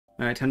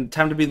Alright, time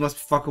to be the most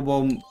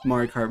fuckable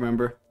Mario Kart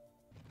member.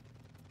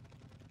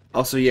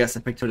 Also, yes, I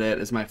picked Toadette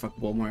as my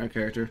fuckable Mario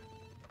character.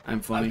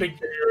 I'm funny. I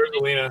picked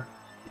Rosalina.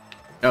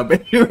 Oh,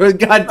 baby,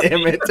 god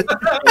damn it.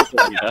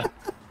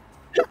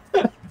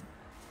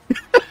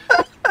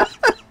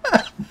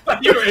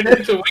 You were in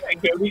it to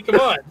win, Cody. Come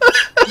on.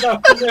 No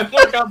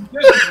more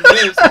competition than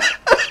this.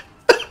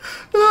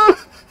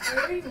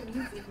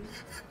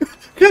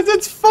 Because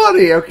it's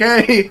funny,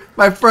 okay?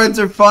 My friends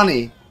are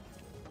funny.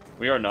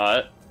 We are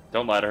not.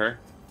 Don't lie to her.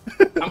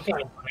 I'm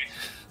kind of funny.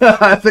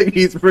 I think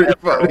he's pretty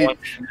funny. One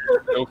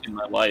joke in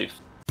my life.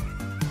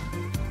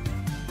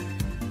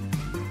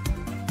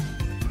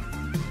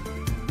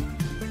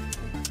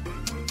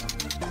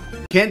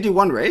 Can't do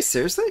one race?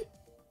 Seriously?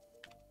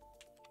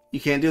 You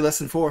can't do less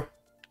than 4.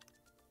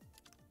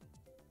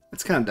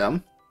 That's kind of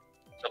dumb.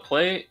 To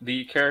play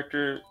the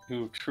character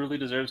who truly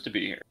deserves to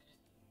be here.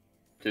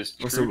 This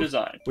true Also,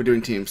 design. We're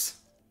doing teams.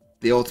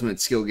 The ultimate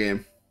skill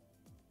game.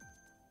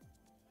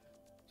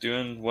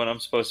 Doing what I'm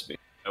supposed to be.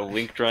 A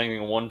Link driving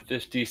a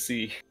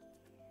 150C.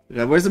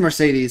 Yeah, where's the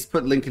Mercedes?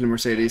 Put Link in the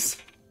Mercedes.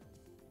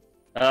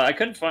 I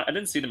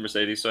didn't see the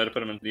Mercedes, so I had to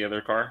put him in the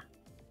other car.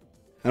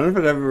 I don't know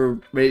if it ever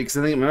made, because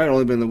I think it might have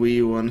only been the Wii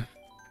U one.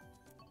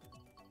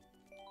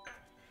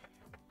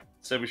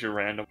 Said we should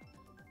random.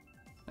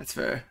 That's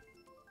fair.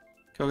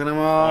 Coconut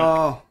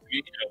Mall.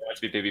 We don't want it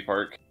to be Baby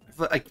Park.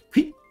 I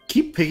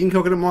keep picking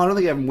Coconut Mall. I don't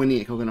think I'm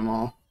winning at Coconut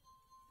Mall.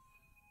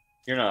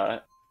 You're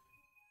not.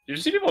 Did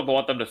you see people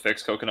want them to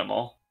fix Coconut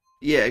Mall?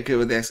 Yeah, good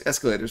with the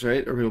escalators,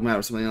 right? Or people mad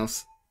with something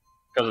else.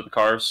 Because of the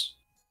cars.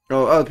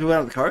 Oh, people mad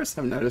with the cars?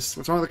 I haven't noticed.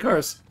 What's wrong with the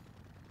cars?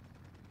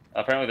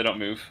 Apparently they don't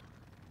move.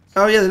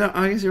 Oh yeah, they don't.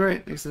 Oh, I guess you're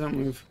right. I guess they don't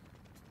move.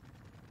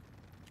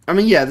 I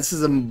mean, yeah, this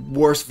is a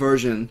worse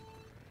version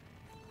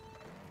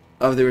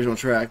of the original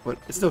track, but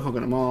it's still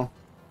Coconut Mall.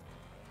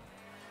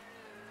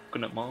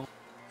 Coconut Mall.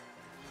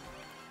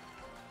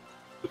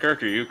 What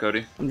character are you,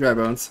 Cody? I'm Dry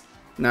Bones.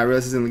 Now I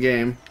realize he's in the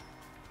game.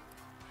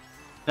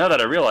 Now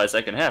that I realize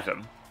I can have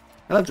him.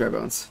 I love Dry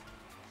Bones.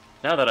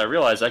 Now that I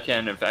realize I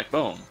can, in fact,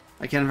 bone.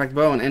 I can in fact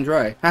bone and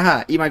dry.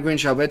 Haha, eat my green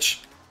shell,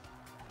 bitch.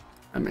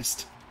 I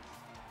missed.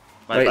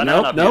 My Wait,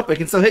 banana nope, it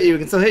can still hit you, it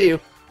can still hit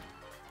you.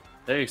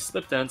 They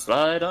slipped and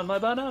slide on my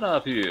banana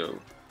peel.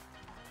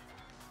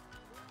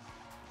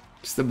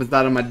 Slip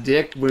that on my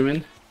dick,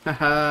 women.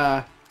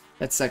 Haha.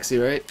 That's sexy,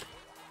 right?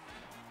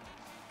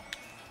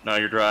 No,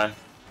 you're dry.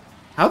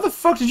 How the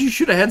fuck did you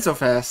shoot ahead so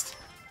fast?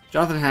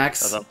 Jonathan Hacks.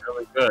 Because I'm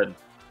really good.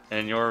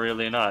 And you're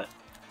really not.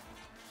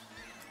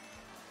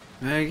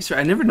 I guess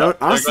I never know.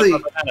 Honestly, There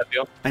goes my banana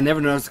peel. I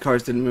never noticed the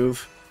cars didn't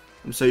move.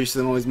 I'm so used to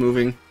them always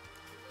moving.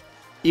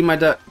 Eat my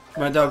dog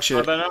My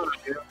shit. banana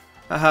peel.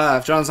 Haha,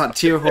 if John's not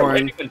tier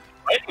whoring.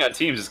 Lighting on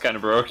teams is kind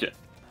of broken.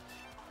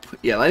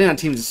 Yeah, lighting on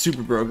teams is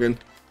super broken.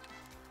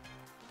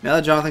 Now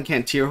that Jonathan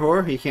can't tier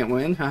whore, he can't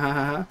win. Ha ha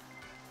ha ha.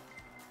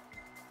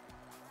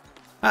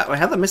 Ah, wait,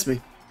 how'd that miss me?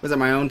 Was that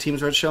my own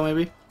team's red shell,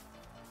 maybe?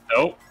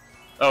 Nope.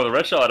 Oh, the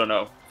red shell, I don't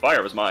know.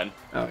 Fire was mine.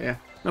 Oh, yeah.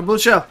 No, blue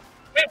shell.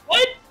 Wait,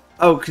 what?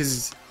 Oh,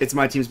 because it's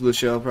my team's blue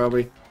shell,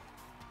 probably.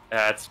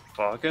 That's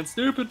fucking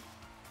stupid.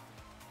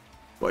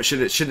 What,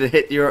 should it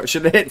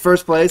hit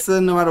first place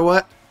then, no matter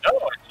what? No,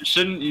 you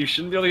shouldn't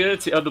be able to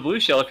get the blue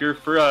shell if you're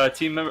for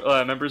team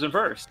members in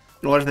first.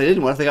 What if they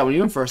didn't? What if they got one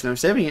you in first and they're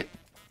saving it?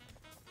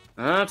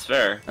 That's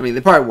fair. I mean,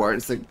 they probably weren't.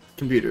 It's the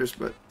computers,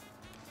 but...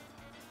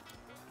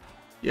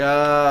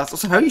 Yeah.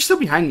 Also, how are you still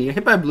behind me? You're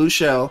hit by a blue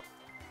shell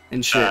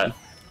and shit.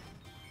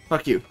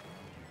 Fuck you.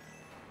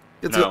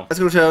 Let's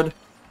go, Toad.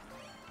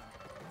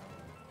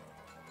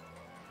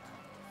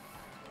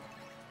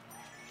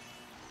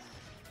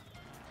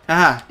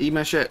 Haha, eat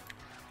my shit.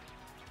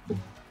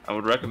 I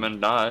would recommend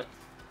not.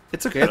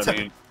 It's okay, it's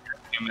okay.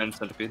 Human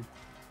centipede.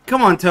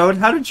 Come on, Toad.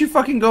 How did you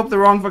fucking go up the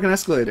wrong fucking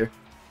escalator?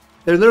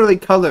 They're literally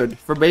colored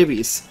for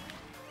babies.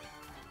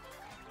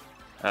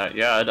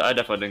 Yeah, I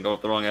definitely didn't go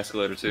up the wrong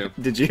escalator too.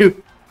 Did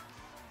you?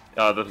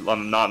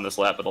 I'm not in this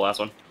lap, but the last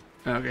one.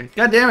 Okay.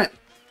 God damn it.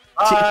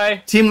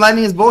 Bye. Team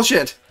Lightning is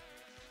bullshit.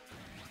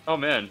 Oh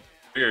man,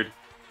 weird.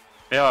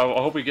 Yeah,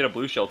 I hope we get a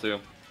blue shell too.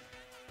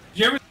 Did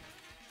you ever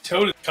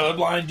Toad is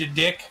colorblind, you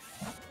dick?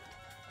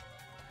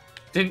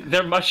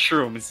 They're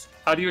mushrooms.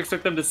 How do you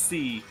expect them to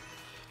see?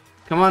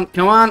 Come on,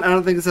 come on. I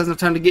don't think this has enough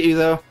time to get you,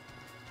 though.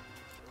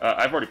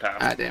 I've already passed.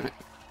 Ah, damn it.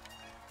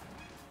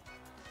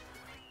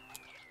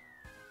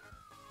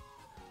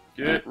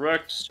 Get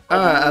wrecked.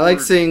 I like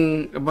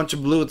seeing a bunch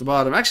of blue at the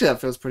bottom. Actually,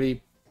 that feels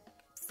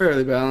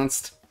fairly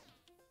balanced.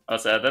 Oh,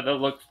 sad. That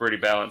looks pretty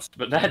balanced,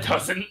 but that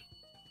doesn't.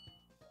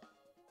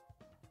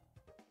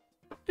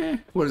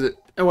 What is it?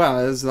 Oh,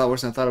 wow. This is a lot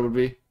worse than I thought it would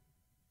be.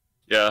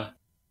 Yeah.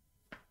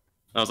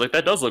 I was like,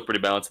 that does look pretty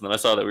balanced, and then I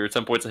saw that we were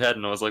 10 points ahead,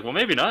 and I was like, well,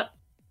 maybe not.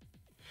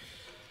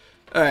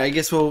 Alright, I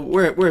guess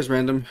where's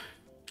random?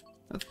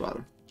 That's the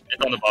bottom.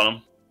 It's on the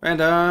bottom.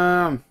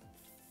 Random!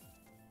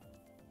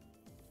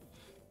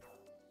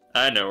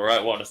 I know where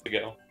I want us to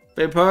go.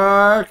 Bay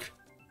Park!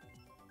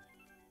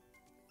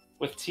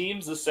 With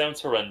teams, this sounds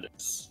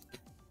horrendous.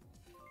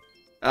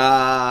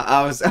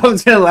 I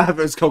was gonna laugh if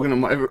it was Coconut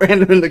Mall,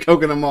 random in the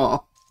Coconut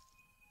Mall.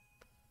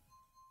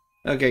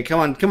 Okay, come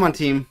on,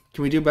 team.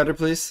 Can we do better,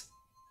 please?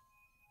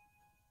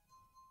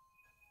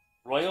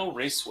 Royal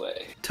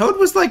Raceway. Toad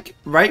was like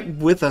right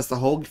with us the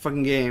whole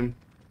fucking game.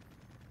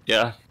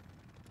 Yeah.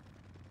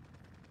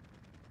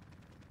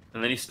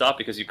 And then he stopped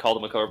because you called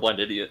him a colorblind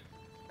idiot.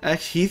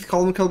 Heath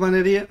called him a colorblind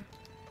idiot.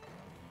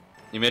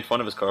 You made fun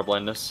of his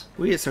colorblindness.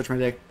 We at Search My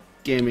Deck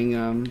Gaming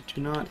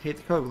do not hate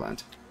the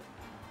colorblind.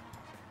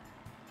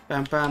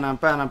 Bam, bam,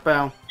 bam,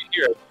 bam.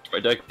 Here at Search My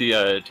Deck, the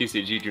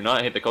TCG do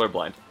not hate the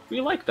colorblind. We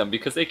like them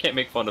because they can't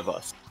make fun of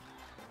us.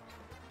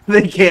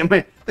 They can't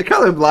make the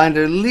colorblind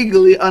are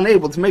legally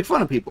unable to make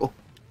fun of people.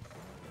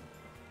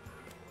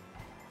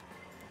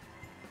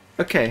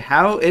 Okay,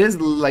 how it is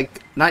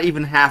like not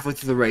even halfway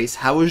through the race.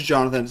 How is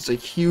Jonathan just a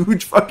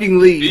huge fucking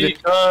lead?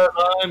 Because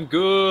I'm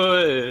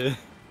good.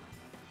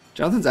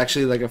 Jonathan's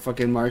actually like a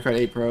fucking Mario Kart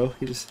 8 pro.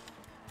 He just.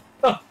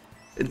 Oh,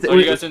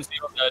 you guys didn't see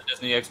the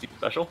Disney XD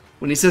special?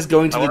 When he says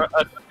going to the.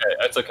 That's okay.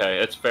 It's okay.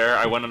 It's fair.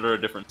 I went under a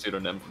different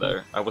pseudonym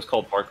there. I was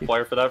called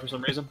Markiplier for that for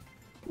some reason.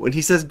 When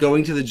he says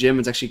going to the gym,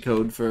 it's actually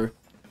code for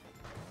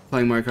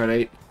playing Mario Kart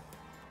 8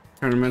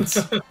 tournaments.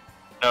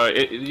 No,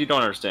 you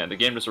don't understand. The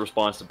game just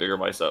responds to bigger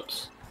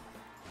biceps.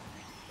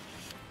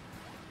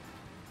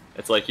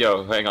 It's like,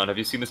 yo, hang on. Have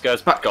you seen this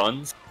guy's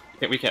guns?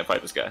 We can't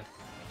fight this guy.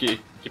 Give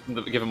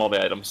him all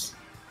the items.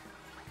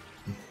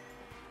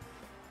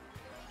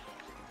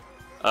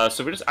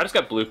 So I just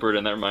got bloopered,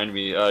 and that reminded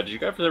me. Did you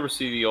guys ever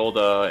see the old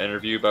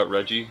interview about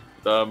Reggie,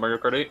 Mario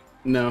Kart 8?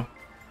 No.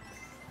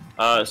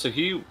 So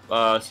he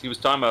was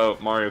talking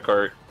about Mario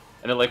Kart,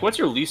 and they're like, "What's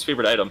your least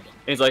favorite item?" And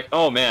he's like,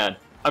 "Oh man,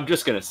 I'm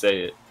just gonna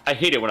say it. I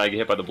hate it when I get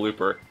hit by the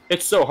blooper.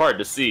 It's so hard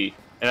to see."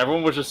 And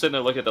everyone was just sitting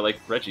there looking at that like,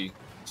 "Reggie,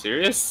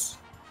 serious?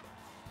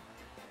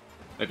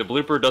 Like the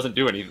blooper doesn't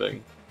do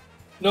anything."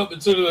 Nope,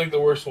 it's literally like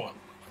the worst one.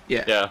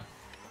 Yeah. Yeah.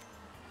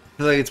 I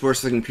feel like it's worse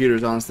for the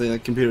computers, honestly.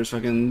 Like, computers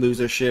fucking lose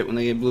their shit when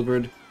they get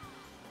bloopered.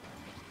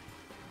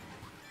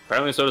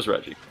 Apparently, so does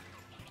Reggie.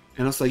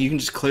 And also, like, you can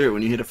just clear it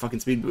when you hit a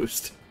fucking speed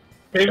boost.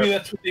 Maybe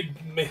that's what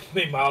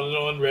they modeled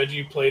on.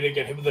 Reggie played it,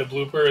 got hit with a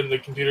blooper, and the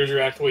computers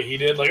react the way he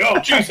did. Like, oh,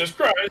 Jesus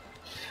Christ!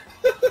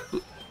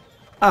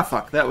 Ah,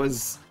 fuck. That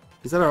was...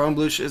 Is that our own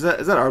blue shell? Is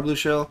that our blue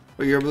shell?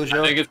 Or your blue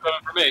shell? I think it's coming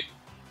for me.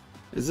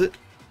 Is it?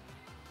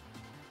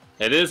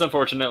 It is,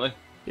 unfortunately.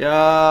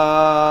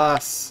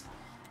 Yes!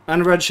 On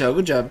a red shell.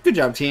 Good job. Good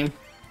job, team.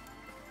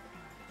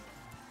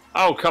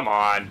 Oh, come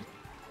on.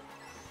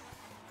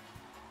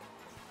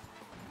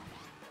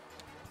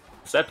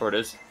 The sad part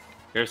is,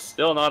 you're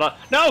still not on.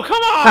 No,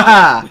 come on!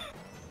 Haha!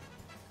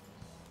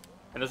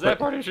 And the sad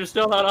part is, you're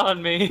still not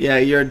on me. Yeah,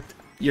 your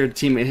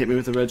teammate hit me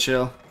with a red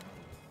shell.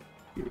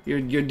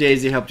 Your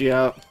Daisy helped you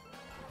out.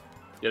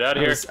 Get out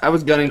of here. I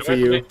was gunning Get for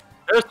away from you. me.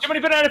 There's too many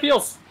banana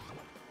peels.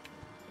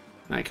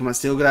 Alright, come on.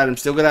 Still good at him.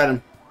 Still good at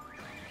him.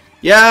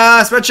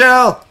 Yes! Red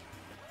shell!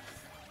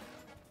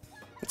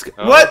 Let's go.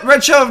 Oh. What?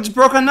 Red shell just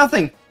broke on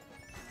nothing.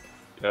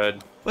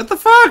 Good. What the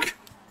fuck?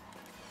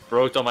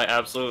 Broke on my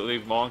absolutely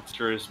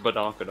monstrous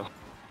badonkadonk.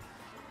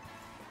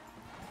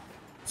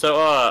 So,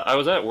 I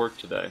was at work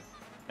today,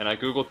 and I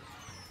googled...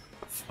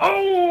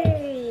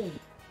 Oh!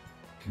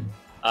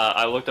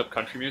 I looked up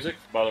country music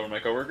by one of my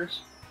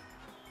coworkers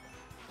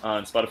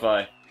on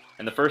Spotify,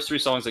 and the first 3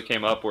 songs that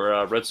came up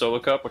were Red Solo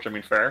Cup, which I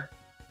mean fair,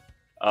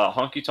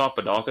 Honky Tonk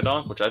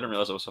Badonkadonk, which I didn't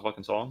realize it was a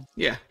fucking song,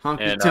 Yeah.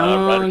 Honky and tonk,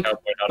 Ride a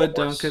Cowboy, Not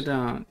a Horse.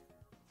 badonkadonk.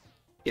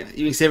 Yeah,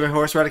 you can save a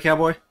horse, ride a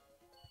cowboy?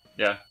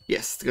 Yeah.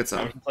 Yes, it's a good I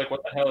song. was just like,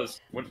 what the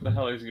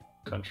hell is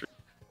country?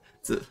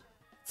 It's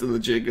a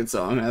legit good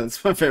song.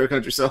 That's my favorite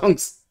country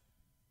songs.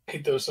 I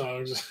hate those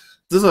songs.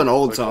 This is an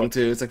old Like song what?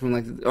 too. It's like from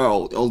like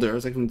older.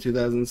 It's like from the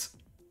 2000s. I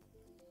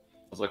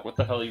was like, what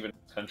the hell even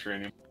is country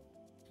anymore?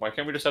 Why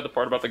can't we just have the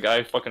part about the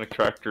guy fucking a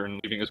tractor and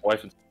leaving his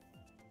wife?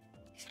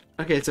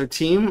 Okay, so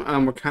team,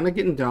 we're kind of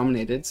getting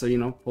dominated. So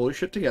pull your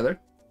shit together.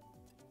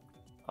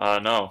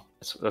 No,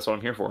 that's what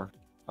I'm here for.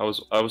 I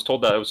was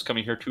told that I was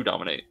coming here to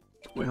dominate.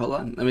 Wait, hold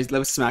on. Let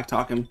me smack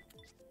talk him.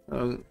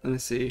 Let me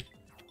see.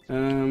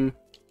 Oh,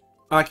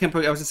 I can't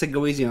put. I was gonna say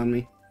go easy on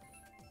me.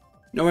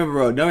 No Amber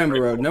Road. No Amber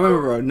Road. No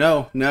Amber Road.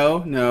 No.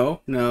 No.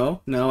 No.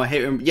 No. No. I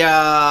hate Amber.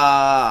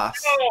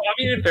 Yes. Oh, I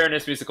mean, in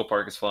fairness, Musical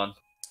Park is fun.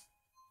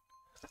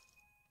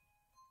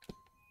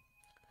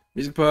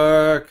 Music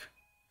Park.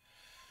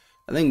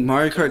 I think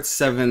Mario Kart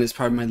 7 is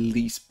probably my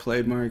least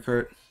played Mario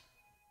Kart.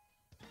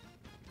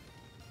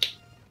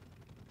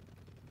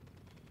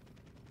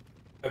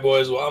 Hey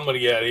boys, well I'm gonna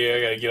get out of here.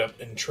 I gotta get up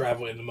and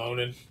travel in the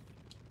morning.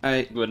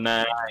 Alright, Good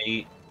night.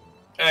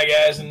 Alright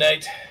guys, good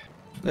night.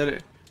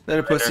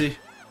 later pussy.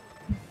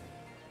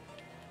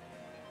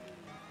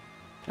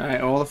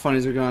 Alright, all the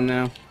funnies are gone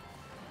now.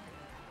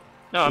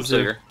 No, I'm Is still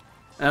there- here.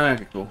 Oh,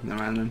 okay, cool. Never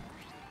mind then.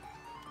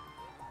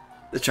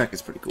 The track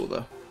is pretty cool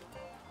though.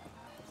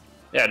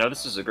 Yeah, no,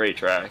 this is a great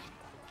track.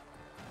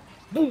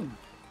 Boom.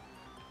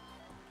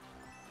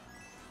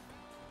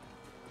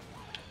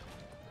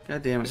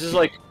 God damn it. This is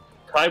like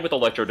tied with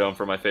Electrodome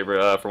for my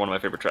favorite, for one of my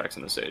favorite tracks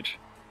in this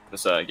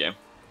game.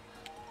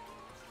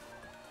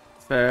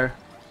 Fair.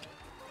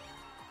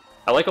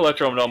 I like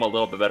Electrodome a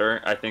little bit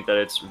better. I think that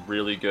it's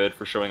really good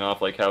for showing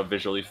off like how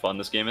visually fun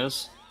this game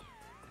is.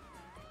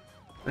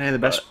 Hey,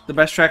 the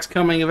best track's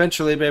coming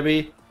eventually,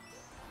 baby.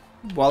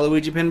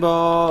 Waluigi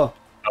Pinball.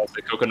 I'll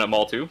say Coconut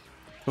Mall too.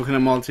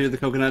 Coconut Mall 2, the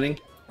coconutting.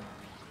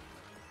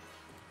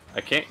 I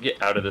can't get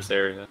out of this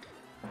area.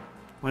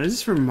 Why does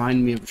this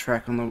remind me of a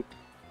track on the...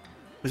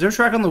 Was there a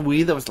track on the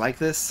Wii that was like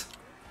this?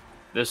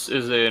 This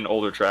is an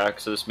older track,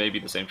 so this may be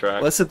the same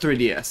track. Well, it's a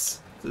 3DS.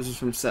 This is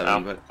from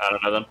 7, but... I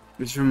don't know then.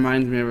 It just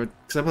reminds me of it,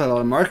 because I played a lot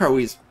of Mario Kart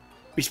Wii's.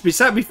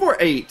 Before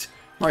 8,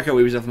 Mario Kart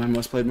Wii was definitely my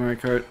most played Mario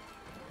Kart.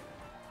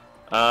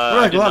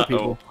 Like a lot of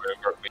people. Mario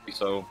Kart Wii,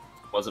 so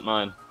it wasn't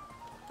mine.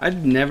 I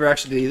never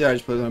actually did either, I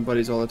just played with my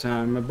buddies all the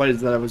time. My buddies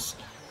that I was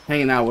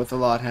hanging out with a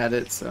lot had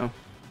it, so...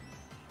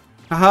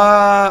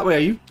 Haha!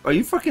 Wait, are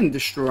you fucking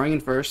destroying in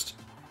first?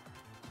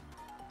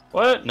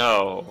 What?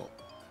 No.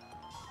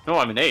 No,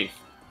 I'm in 8th.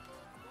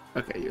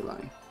 Okay, you're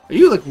lying. Are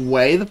you like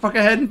way the fuck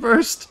ahead in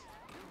first?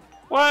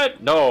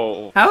 What?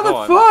 No. How the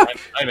no, fuck?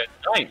 I'm at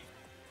 9th.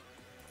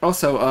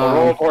 Also,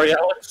 Aurora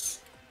Borealis.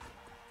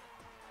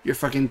 your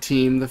fucking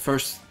team,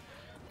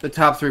 the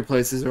top 3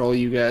 places are all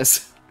you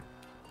guys.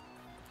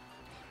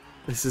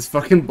 This is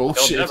fucking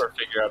bullshit. They'll never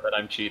figure out that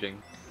I'm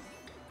cheating.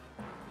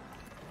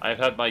 I've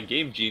had my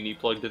Game Genie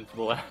plugged in for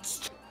the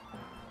last.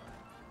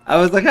 I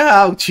was like,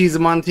 I'll cheese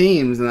them on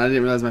teams, and I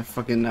didn't realize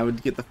I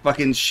would get the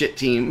fucking shit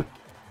team.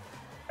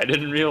 I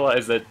didn't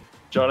realize that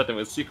Jonathan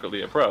was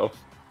secretly a pro.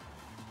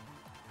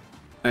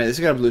 Alright, this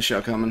got a blue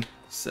shell coming,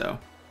 so.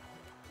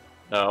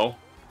 No.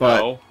 But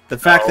no, the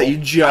fact no, that you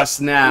just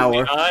now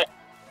not.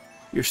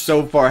 you're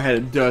so far ahead,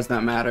 it does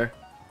not matter.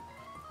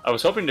 I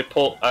was hoping to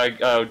pull.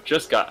 I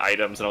just got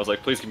items, and I was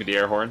like, please give me the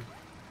air horn.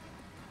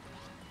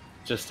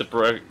 Just to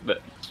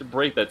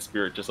break that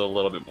spirit just a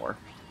little bit more.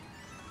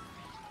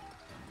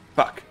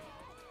 Fuck.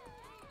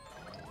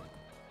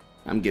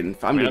 I'm getting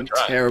I'm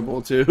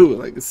terrible too.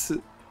 Like this.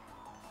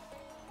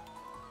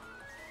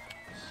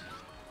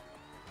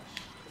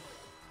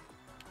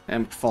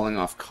 I'm falling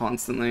off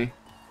constantly.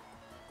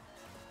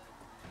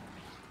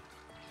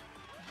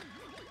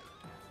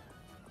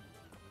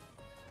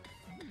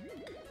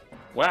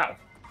 Wow.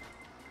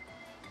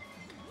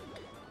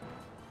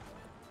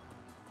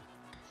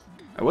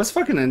 I was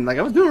fucking in, like,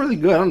 I was doing really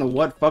good. I don't know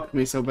what fucked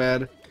me so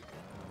bad.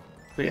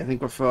 But yeah, I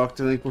think we're fucked.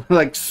 I think we're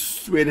like,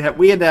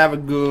 we had to have a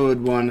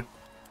good one.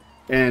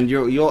 And I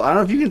don't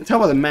know if you can tell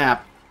by the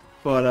map,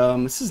 but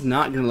this is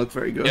not gonna look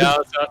very good. Yeah,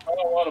 I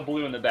saw a lot of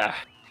blue in the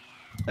back.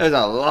 There's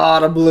a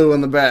lot of blue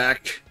in the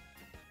back.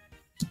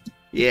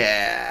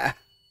 Yeah.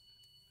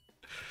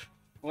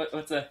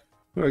 What's that?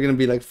 We're gonna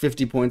be like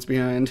 50 points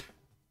behind.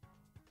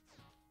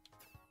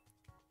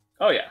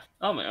 Oh yeah,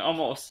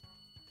 almost.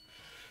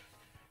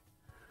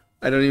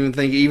 I don't even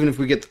think, even if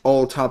we get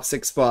all top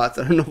 6 spots,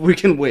 I don't know if we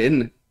can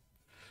win.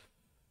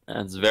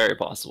 That's very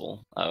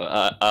possible.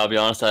 I'll be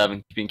honest, I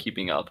haven't been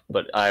keeping up,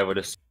 but I would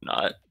assume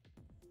not.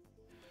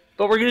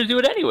 But we're gonna do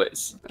it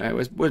anyways.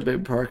 Alright, where's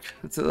Baby Park?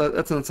 That's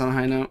on a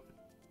high note.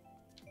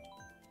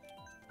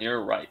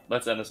 You're right.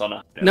 Let's end this on a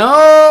high note.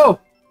 No!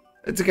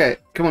 It's okay.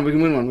 Come on, we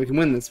can win one. We can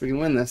win this. We can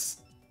win this.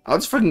 I'll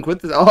just fucking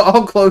quit this.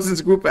 I'll close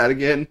this group out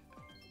again.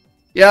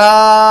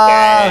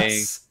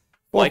 Yes!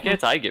 Why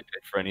can't I get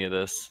picked for any of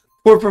this?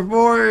 4 for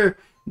 4!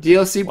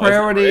 DLC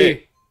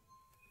priority!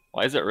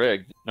 Why is it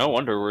rigged? No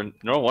wonder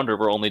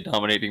we're only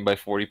dominating by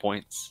 40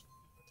 points.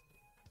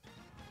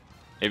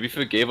 Maybe if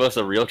it gave us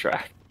a real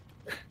track.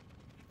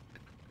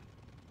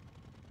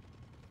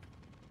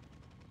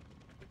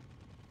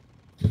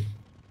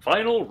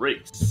 Final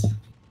race.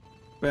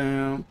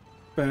 Bow,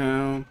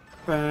 bow,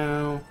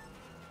 bow.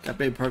 That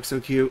Baby Park's so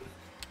cute.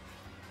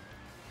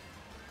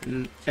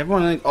 And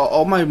everyone, like,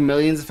 all my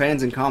millions of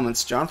fans in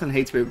comments, Jonathan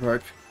hates Baby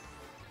Park.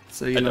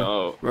 So, you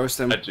know, roast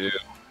him. I do.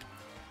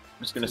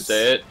 I'm just gonna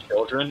say it.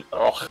 Children.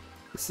 Ugh.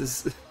 This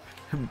is...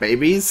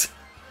 babies?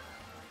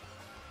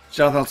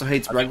 Jonathan also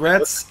hates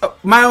Rugrats. Oh,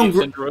 my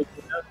own...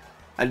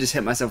 I just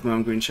hit myself with my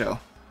own green shell.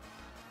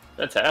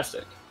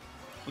 Fantastic.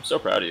 I'm so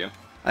proud of you.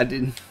 I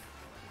didn't.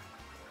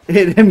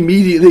 It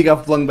immediately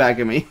got flung back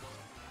at me.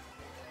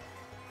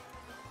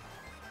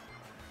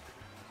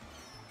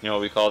 You know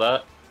what we call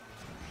that?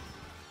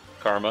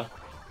 Karma.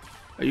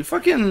 Are you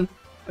fucking...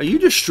 Are you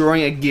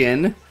destroying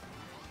again?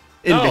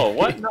 No,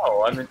 what?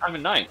 No, I'm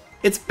in 9th.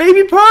 It's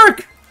Baby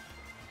Park!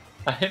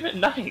 I'm at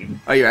 9.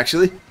 Are you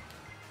actually?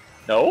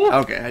 No?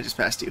 Okay, I just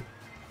passed you.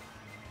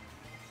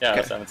 Yeah,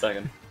 Okay. 7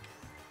 seconds.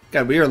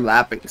 God, we are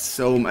lapping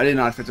so much. I did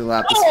not expect to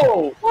lap this.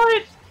 Oh,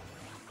 what?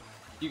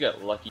 You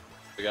got lucky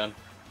again.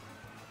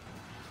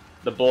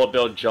 The bullet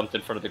bill jumped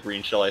in front of the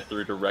green shell I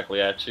threw directly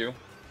at you.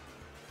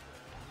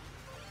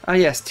 Ah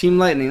yes, Team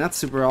Lightning. That's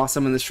super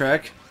awesome in this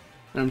track.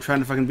 And I'm trying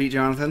to fucking beat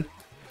Jonathan.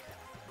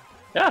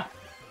 Yeah.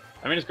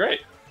 I mean, it's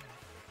great.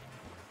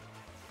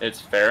 It's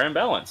fair and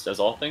balanced, as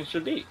all things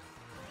should be.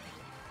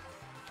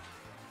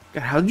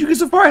 God, how did you get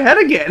so far ahead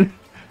again?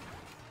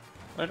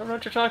 I don't know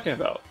what you're talking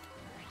about.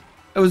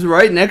 I was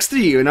right next to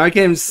you, and now I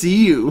can't even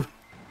see you.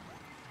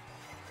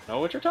 I know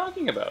what you're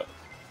talking about.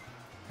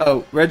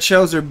 Oh, red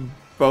shells are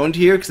boned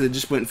here because they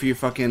just went for your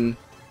fucking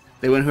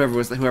They win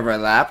whoever I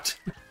lapped.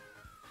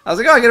 I was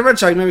like, oh, I get a red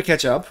shot, maybe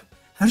catch up.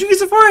 How'd you get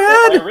so far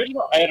ahead?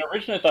 I had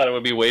originally thought it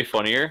would be way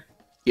funnier.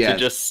 Yeah. To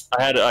just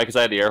because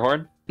I had the air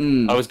horn.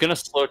 I was gonna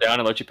slow down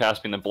and let you pass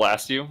me and then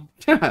blast you,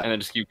 and then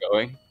just keep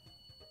going.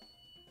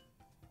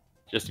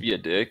 Just to be a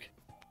dick.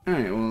 All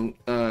right.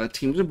 Well,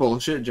 teams are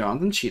bullshit.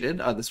 Jonathan cheated.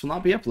 This will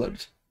not be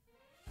uploaded.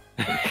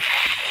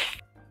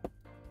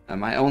 I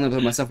might only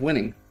put myself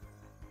winning.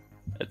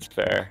 That's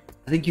fair.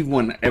 I think you've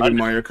won every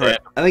Mario Kart.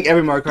 I think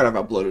every Mario Kart I've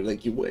uploaded,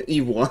 like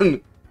you've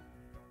won.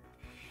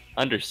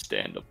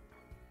 Understandable.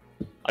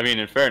 I mean,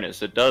 in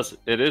fairness, it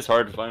is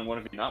hard to find one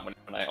of you not winning,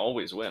 and I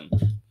always win.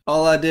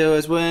 All I do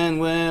is win,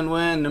 win,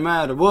 win, no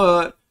matter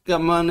what.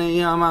 Got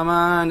money on my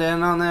mind,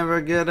 and I'll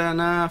never get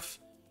enough.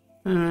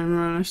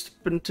 And I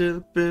step into the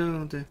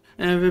building,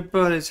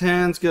 everybody's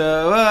hands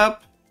go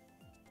up.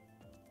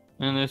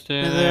 And they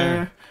stay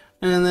there,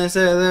 and they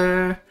say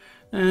there,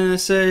 and they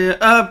say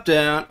up,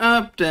 down,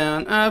 up,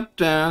 down, up,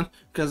 down.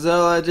 Cause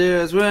all I do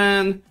is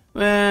win,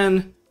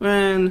 win,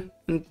 win,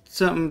 and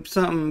something,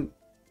 something.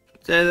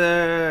 Stay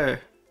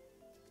there.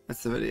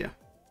 That's the video.